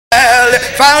lily,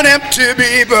 found him to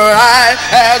be bright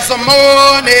as a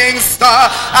morning star.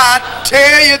 I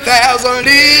tell you, there's a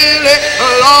lily,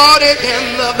 Lord,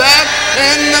 in the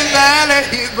valley,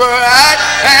 he's bright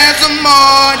as a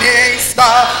morning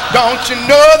star. Don't you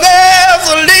know there's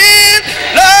a lily,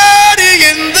 Lord,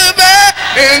 in the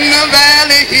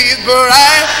valley, he's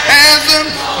bright as a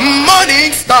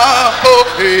morning star. Oh,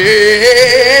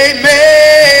 amen,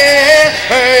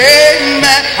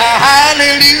 amen,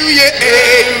 hallelujah,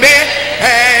 amen.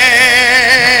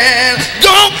 And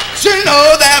don't you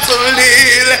know that's a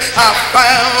lily? I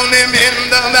found him in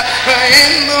the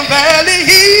valley,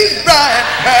 he's bright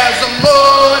as a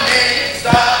morning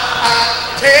star.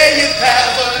 I tell you,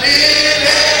 there's a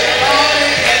lily.